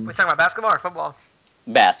we talking about basketball or football?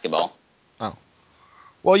 Basketball. Oh.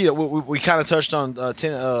 Well, yeah, we kind of touched on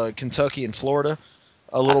Kentucky and Florida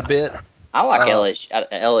a little bit. I like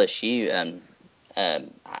LSU.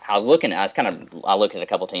 I was looking. I looked at a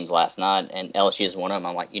couple teams last night, and LSU is one of them.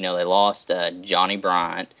 I'm like, they lost Johnny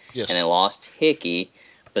Bryant, Yes. and they lost Hickey,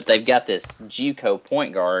 but they've got this JUCO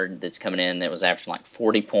point guard that's coming in that was averaging like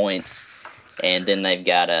 40 points, and then they've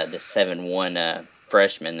got the 7-1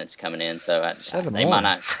 freshman that's coming in. So they might 7-1.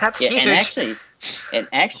 not. That's Yeah, huge. and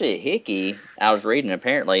actually, Hickey, I was reading,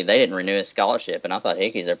 apparently they didn't renew his scholarship, and I thought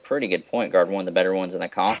Hickey's a pretty good point guard, one of the better ones in the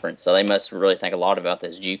conference. So they must really think a lot about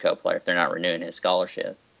this JUCO player if they're not renewing his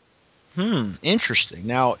scholarship. Interesting.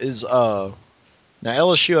 Now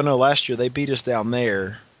LSU? I know last year they beat us down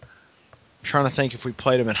there. I'm trying to think if we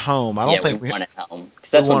played them at home. I don't think we won at home because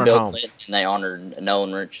that's when Bill Clinton and they honored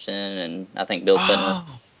Nolan Richardson, and I think Bill Clinton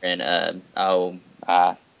and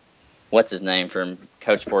what's his name from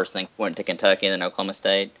Coach Sports thing went to Kentucky and then Oklahoma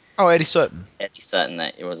State. Oh, Eddie Sutton.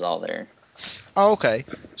 That it was all there. Oh, okay.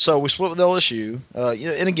 So we split with LSU.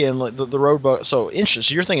 And again, like the road bug. So interesting.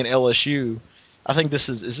 So you're thinking LSU. I think is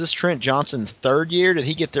this Trent Johnson's third year? Did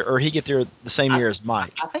he get there, or he get there the same year as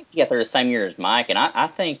Mike? I think he got there the same year as Mike, and I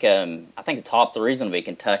think the top three is going to be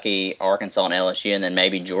Kentucky, Arkansas, and LSU, and then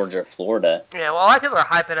maybe Georgia, Florida. Yeah, well, a lot of people are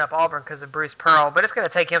hyping up Auburn because of Bruce Pearl, but it's going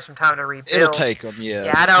to take him some time to rebuild. It'll take him, yeah.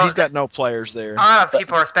 Yeah, I know. He's got no players there. A lot of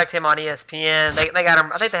people respect him on ESPN. They got him.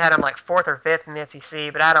 I think they had him like 4th or 5th in the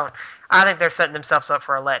SEC, but I don't. I think they're setting themselves up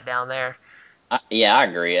for a letdown there. I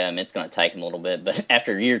agree. It's going to take him a little bit, but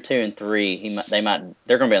after year 2 and 3, they're going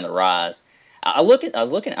to be on the rise. I'm looking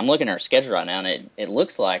at our schedule right now, and it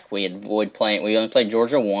looks like we avoid playing. We only played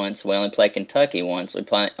Georgia once. We only played Kentucky once.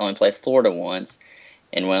 Only played Florida once,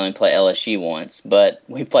 and we only play LSU once. But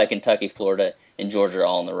we play Kentucky, Florida, and Georgia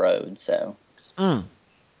all on the road. So,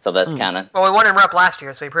 so that's kind of. Well, we won in Rupp last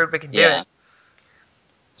year, so we proved we can do it.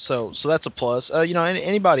 So that's a plus.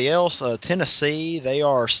 Anybody else? Tennessee, they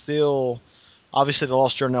are still. Obviously, they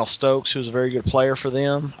lost Jarnell Stokes, who was a very good player for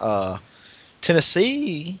them.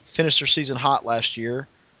 Tennessee finished their season hot last year.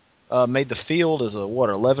 Made the field as a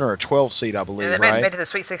 11 or a 12 seed, I believe. Yeah, they made it to the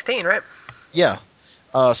Sweet 16, right? Yeah.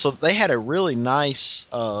 So they had a really nice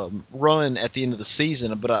run at the end of the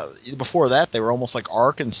season, but before that they were almost like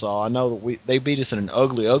Arkansas. I know that they beat us in an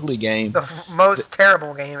ugly, ugly game. The most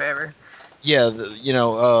terrible game ever. Yeah,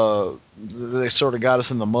 they sort of got us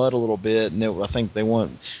in the mud a little bit, and I think they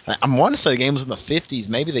won. I want to say the game was in the 50s.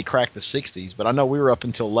 Maybe they cracked the 60s, but I know we were up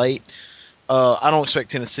until late. I don't expect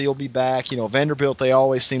Tennessee will be back. Vanderbilt, they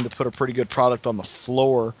always seem to put a pretty good product on the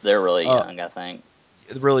floor. They're really young, I think.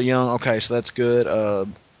 Really young. Okay, so that's good.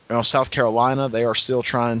 South Carolina, they are still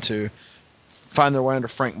trying to find their way under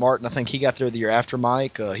Frank Martin. I think he got there the year after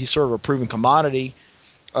Mike. He's sort of a proven commodity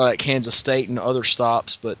at Kansas State and other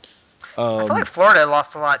stops, but I feel like Florida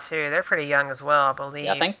lost a lot too. They're pretty young as well, I believe.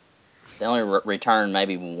 Yeah, I think they only returned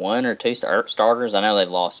maybe 1 or 2 starters. I know they've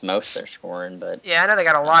lost most of their scoring, but yeah, I know they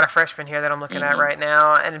got a lot of freshmen here that I'm looking at right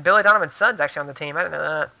now, and Billy Donovan's son's actually on the team. I didn't know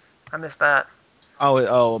that. I missed that.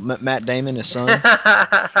 Oh, Matt Damon, his son.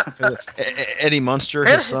 Eddie Munster,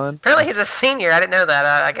 his son. Apparently, he's a senior. I didn't know that.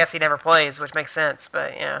 I guess he never plays, which makes sense.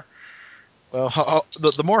 But yeah. Well,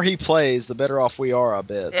 the more he plays, the better off we are, I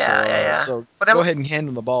bet. Yeah. So go ahead and hand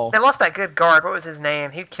him the ball. They lost that good guard. What was his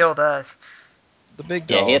name? He killed us. The big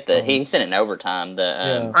dog. Yeah, he sent it in overtime.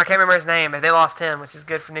 I can't remember his name, but they lost him, which is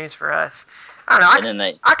good for news for us. I don't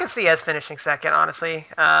know. I can see us finishing second, honestly.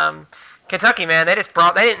 Kentucky, man,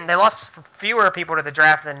 they lost fewer people to the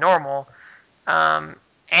draft than normal. And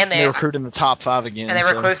they recruited in the top 5 again. And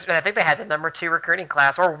they recruited. I think they had the number 2 recruiting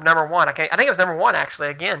class or number 1. I think it was number 1 actually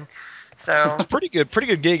again. So it's pretty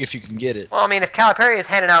good gig if you can get it. Well, I mean, if Calipari is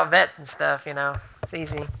handing out vets and stuff, it's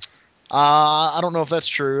easy. I don't know if that's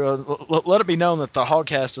true. Let it be known that the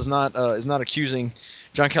Hogcast is not accusing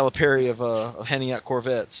John Calipari of handing out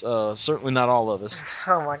Corvettes. Certainly not all of us.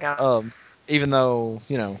 Oh my god. Even though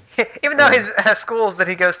even though his schools that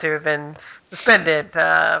he goes to have been suspended.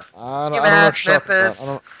 I don't know what you're talking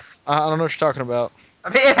about. I don't know what you're talking about. I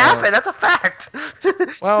mean, it happened. That's a fact.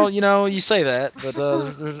 Well, you say that, but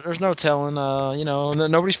there's no telling.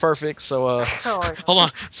 Nobody's perfect. So hold on.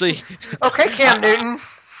 See. Okay, Cam Newton.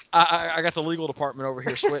 I got the legal department over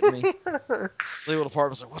here sweating me. Legal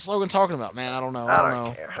department's like, what's Logan talking about, man? I don't know. I don't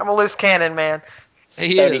know. Care. I'm a loose cannon, man.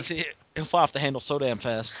 He is. He'll fly off the handle so damn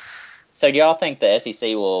fast. So do y'all think the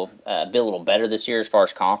SEC will be a little better this year as far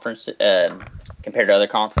as conference compared to other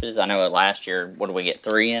conferences? I know last year, what did we get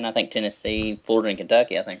 3 in? I think Tennessee, Florida, and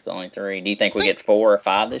Kentucky. I think the only 3. Do you think we get 4 or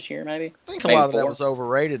 5 this year? Maybe. I think a lot of that was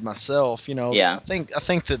overrated myself. Yeah. I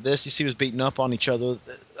think that the SEC was beating up on each other.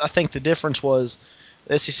 I think the difference was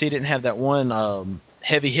the SEC didn't have that one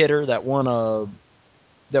heavy hitter, that one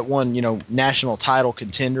national title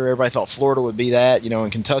contender. Everybody thought Florida would be that,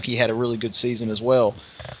 and Kentucky had a really good season as well.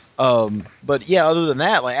 But yeah, other than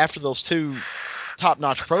that, like after those two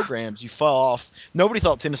top-notch programs, you fell off. Nobody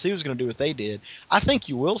thought Tennessee was going to do what they did. I think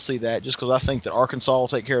you will see that just because I think that Arkansas will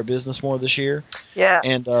take care of business more this year. Yeah.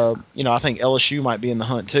 And I think LSU might be in the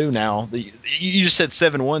hunt too now. You just said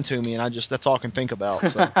 7-1 to me, and that's all I can think about.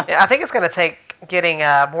 So. Yeah, I think it's going to take getting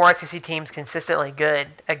more SEC teams consistently good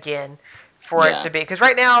again for it to be, because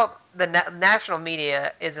right now the national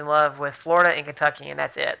media is in love with Florida and Kentucky, and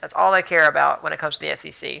that's it. That's all they care about when it comes to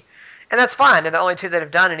the SEC. And that's fine. They're the only two that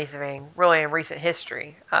have done anything really in recent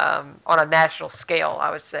history on a national scale,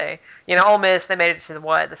 I would say. Ole Miss, they made it to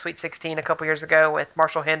the Sweet 16 a couple years ago with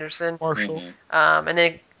Marshall Henderson. And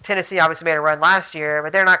then Tennessee obviously made a run last year,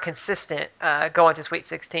 but they're not consistent going to Sweet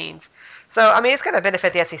 16s. So, I mean, it's going to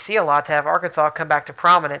benefit the SEC a lot to have Arkansas come back to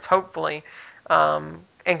prominence, hopefully, and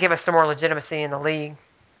give us some more legitimacy in the league.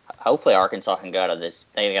 Hopefully Arkansas can go out of this.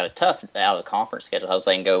 They got a tough out of the conference schedule.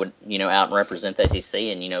 Hopefully they can go, out and represent the SEC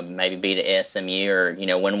and, maybe beat a SMU or,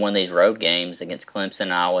 win one of these road games against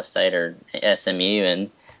Clemson, Iowa State, or SMU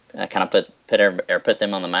and kind of put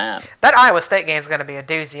them on the map. That Iowa State game is going to be a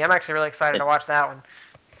doozy. I'm actually really excited to watch that one.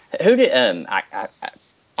 Who did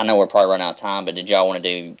I know we're probably running out of time, but did y'all want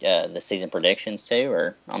to do the season predictions too,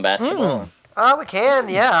 or on basketball? We can,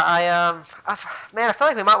 yeah. I feel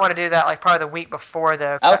like we might want to do that like probably the week before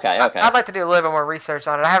though. Okay. I'd like to do a little bit more research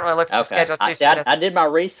on it. I haven't really looked at the schedule too. I did my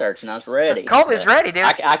research and I was ready. Colby's ready, dude.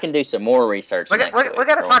 I can do some more research next week. We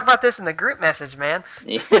got to talk about this in the group message, man.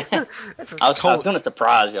 Yeah. I was going to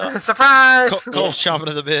surprise y'all. Surprise! Cole's chomping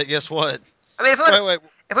at the bit. Guess what? I mean,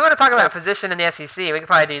 if we want to talk about position in the SEC, we could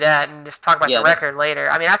probably do that and just talk about the record later.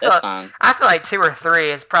 I mean, I feel like 2 or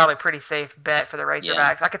 3 is probably a pretty safe bet for the Razorbacks.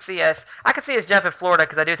 Yeah. I could see us jumping Florida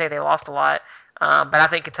because I do think they lost a lot. But I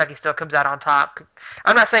think Kentucky still comes out on top.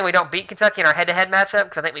 I'm not saying we don't beat Kentucky in our head-to-head matchup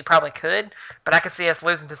because I think we probably could. But I could see us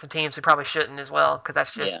losing to some teams we probably shouldn't as well because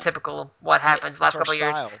that's just typical what happens last couple of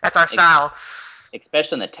years. That's our style.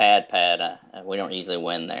 Especially in the Tad Pad, we don't usually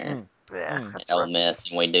win there. Yeah, at Ole Miss,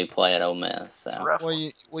 and we do play at Ole Miss. So.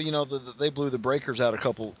 They blew the breakers out a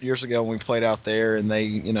couple years ago when we played out there, and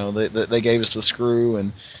they gave us the screw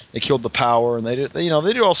and they killed the power, and they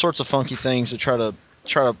do all sorts of funky things to try to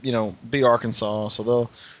beat Arkansas. So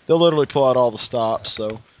they'll literally pull out all the stops.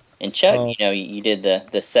 So. And Chuck, you did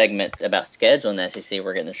the segment about scheduling the SEC.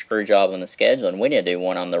 We're getting a screw job on the schedule, and we need to do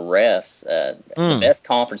one on the refs. The best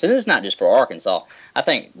conference, and this is not just for Arkansas. I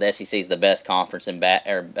think the SEC is the best conference in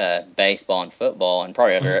baseball and football, and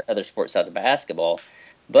probably other sports besides basketball.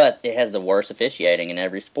 But it has the worst officiating in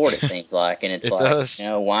every sport, it seems like. And it's does.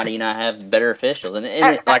 Why do you not have better officials? And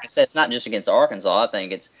like I said, it's not just against Arkansas. I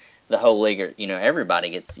think it's the whole league.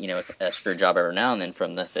 Everybody gets a screw job every now and then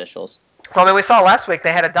from the officials. Well, I mean, we saw last week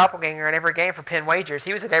they had a doppelganger in every game for Penn Wagers.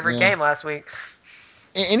 He was at every game last week.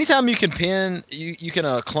 Anytime you can you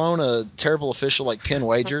can clone a terrible official like Penn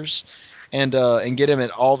Wagers, and get him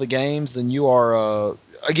at all the games, then you are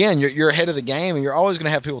again you're ahead of the game, and you're always going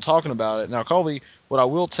to have people talking about it. Now, Colby, what I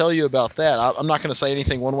will tell you about that, I'm not going to say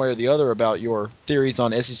anything one way or the other about your theories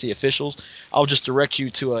on SEC officials. I'll just direct you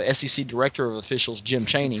to a SEC Director of Officials, Jim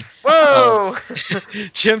Chaney. Whoa!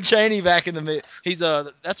 Jim Chaney back in the he's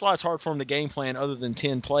that's why it's hard for him to game plan other than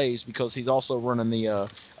 10 plays because he's also running the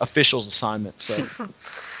officials assignment. So,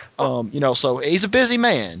 so he's a busy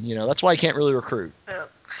man. That's why he can't really recruit. Yeah.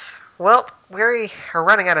 Well, we are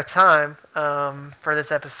running out of time for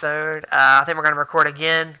this episode. I think we're going to record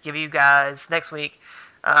again, give you guys next week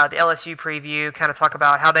the LSU preview, kind of talk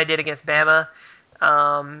about how they did against Bama,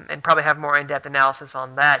 and probably have more in-depth analysis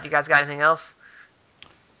on that. You guys got anything else?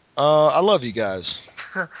 I love you guys.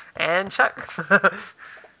 And Chuck.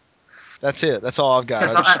 That's it. That's all I've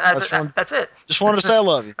got. That's it. Just wanted to say I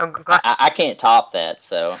love you. I can't top that,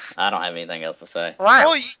 so I don't have anything else to say. Why?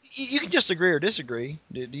 Well, you can just agree or disagree.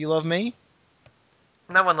 Do you love me?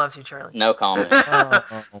 No one loves you, Charlie. No comment.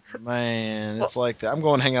 Oh, man. It's like that. I'm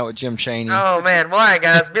going to hang out with Jim Chaney. Oh, man. Well, all right,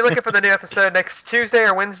 guys. Be looking for the new episode next Tuesday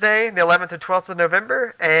or Wednesday, the 11th or 12th of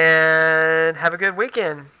November. And have a good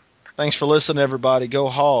weekend. Thanks for listening, everybody. Go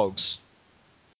Hogs.